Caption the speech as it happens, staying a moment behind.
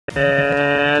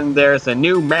And there's a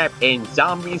new map in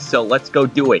Zombies, so let's go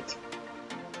do it.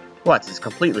 What? It's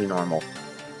completely normal.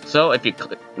 So if you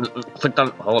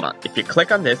if you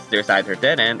click on this, there's either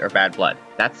dead end or bad blood.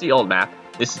 That's the old map.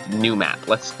 This is the new map.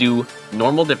 Let's do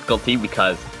normal difficulty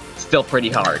because it's still pretty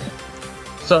hard.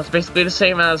 So it's basically the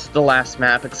same as the last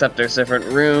map, except there's different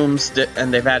rooms,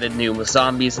 and they've added new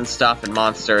zombies and stuff and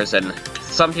monsters, and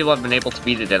some people have been able to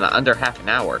beat it in under half an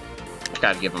hour.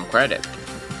 Gotta give them credit.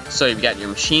 So you've got your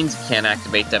machines, you can't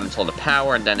activate them until the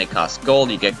power, and then they cost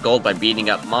gold. You get gold by beating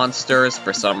up monsters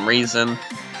for some reason,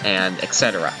 and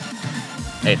etc.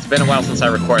 Hey, it's been a while since I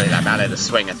recorded. I'm out of the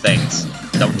swing of things.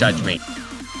 Don't judge me.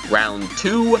 Round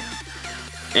 2,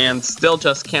 and still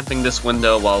just camping this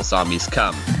window while zombies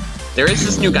come. There is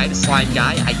this new guy, the slime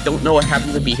guy. I don't know what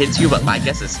happens if he hits you, but my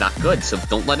guess it's not good, so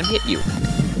don't let him hit you.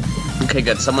 Okay,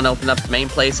 good. Someone opened up the main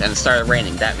place and it started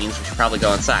raining. That means we should probably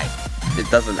go inside. It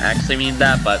doesn't actually mean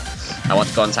that, but I want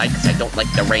to go inside because I don't like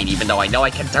the rain, even though I know I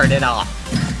can turn it off.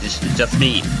 It's just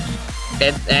me.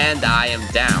 And I am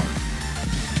down.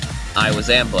 I was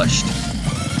ambushed.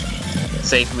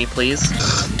 Save me, please.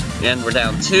 And we're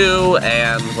down 2,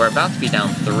 and we're about to be down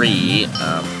 3.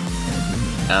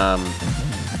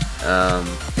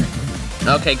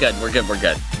 Okay, good. We're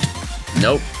good.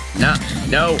 Nope.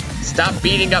 No. Stop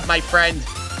beating up my friend.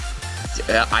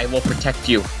 I will protect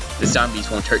you. The zombies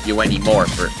won't hurt you anymore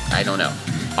for, I don't know.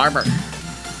 Armor.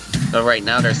 Alright,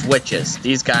 now there's witches.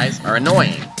 These guys are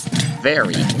annoying.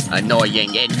 Very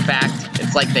annoying. In fact,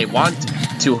 it's like they want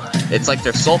to, it's like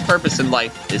their sole purpose in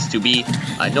life is to be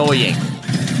annoying.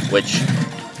 Which,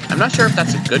 I'm not sure if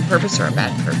that's a good purpose or a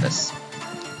bad purpose.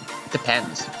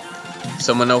 Depends.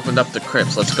 Someone opened up the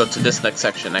crypts. Let's go to this next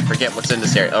section. I forget what's in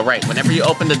this area. Oh, right. Whenever you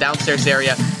open the downstairs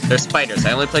area, there's spiders.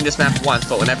 I only played this map once,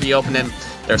 but whenever you open them,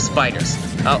 there's spiders.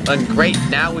 Oh, and great.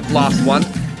 Now we've lost one.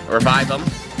 Revive them.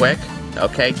 Quick.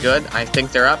 Okay, good. I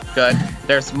think they're up. Good.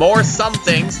 There's more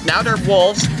somethings. Now they're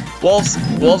wolves.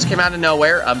 Wolves came out of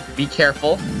nowhere. Be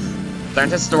careful.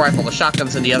 This is the rifle. The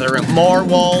shotgun's in the other room. More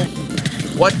wolves.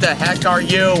 What the heck are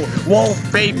you? Wolf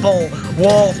people!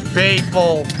 Wolf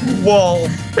people! Wolf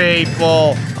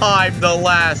people! I'm the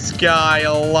last guy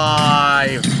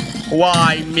alive!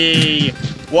 Why me?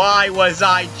 Why was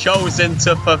I chosen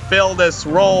to fulfill this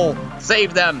role?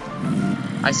 Save them!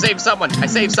 I saved someone!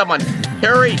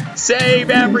 Hurry! Save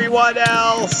everyone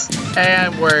else!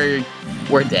 And we're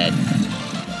dead.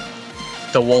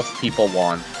 The wolf people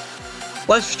won.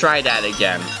 Let's try that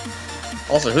again.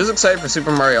 Also, who's excited for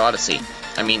Super Mario Odyssey?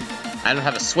 I mean, I don't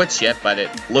have a Switch yet, but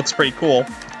it looks pretty cool.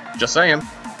 Just saying.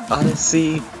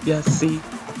 Odyssey, yes, see,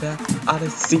 back,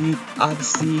 Odyssey.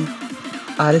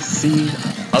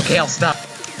 Okay, I'll stop.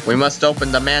 We must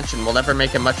open the mansion. We'll never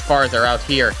make it much farther out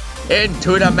here.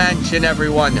 Into the mansion,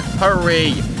 everyone.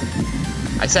 Hurry.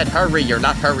 I said hurry, you're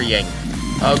not hurrying.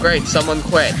 Oh, great, someone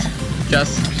quit.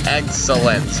 Just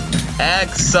excellent.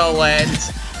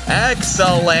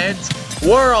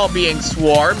 We're all being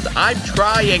swarmed. I'm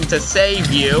trying to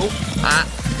save you.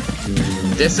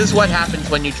 This is what happens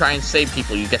when you try and save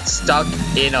people. You get stuck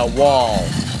in a wall.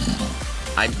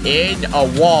 I'm in a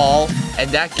wall, and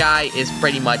that guy is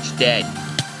pretty much dead.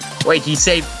 Wait, he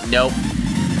saved... Nope.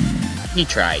 He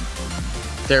tried.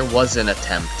 There was an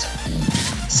attempt.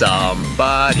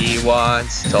 Somebody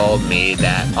once told me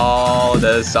that all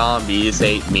the zombies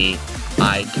hate me.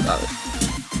 I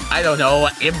don't know.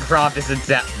 Improv isn't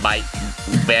that my...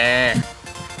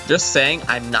 Just saying,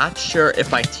 I'm not sure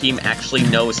if my team actually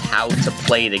knows how to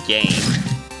play the game.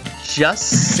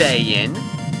 Just saying.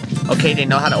 Okay, they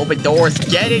know how to open doors.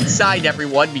 Get inside,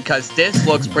 everyone, because this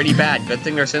looks pretty bad. Good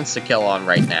thing there's insta-kill on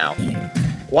right now.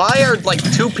 Why are, like,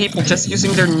 2 people just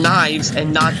using their knives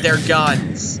and not their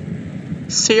guns?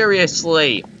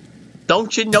 Seriously.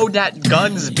 Don't you know that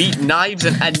guns beat knives,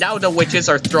 and now the witches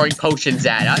are throwing potions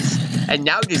at us? And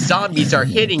now the zombies are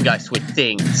hitting us with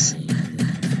things.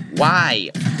 Why?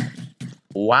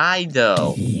 Why,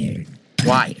 though?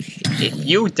 Why? If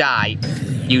you die,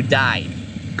 you died.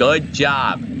 Good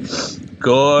job.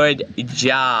 Good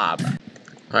job.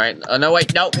 Alright, oh no,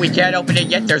 wait, no, we can't open it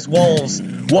yet. There's wolves.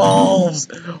 Wolves!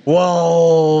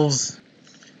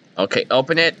 Okay,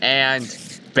 open it and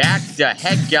back the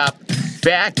heck up.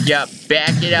 Back it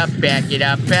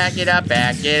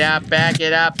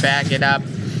up.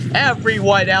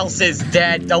 Everyone else is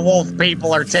dead. The wolf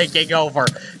people are taking over.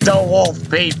 The wolf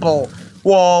people.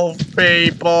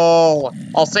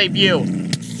 I'll save you.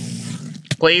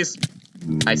 Please.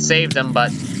 I saved them,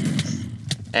 but...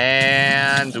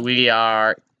 And we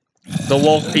are... The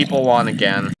wolf people won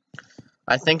again.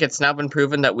 I think it's now been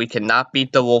proven that we cannot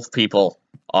beat the wolf people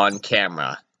on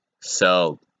camera.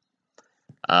 So...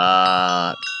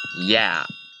 yeah.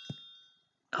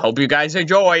 hope you guys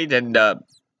enjoyed, and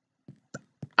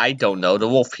I don't know, the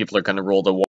wolf people are gonna rule the world.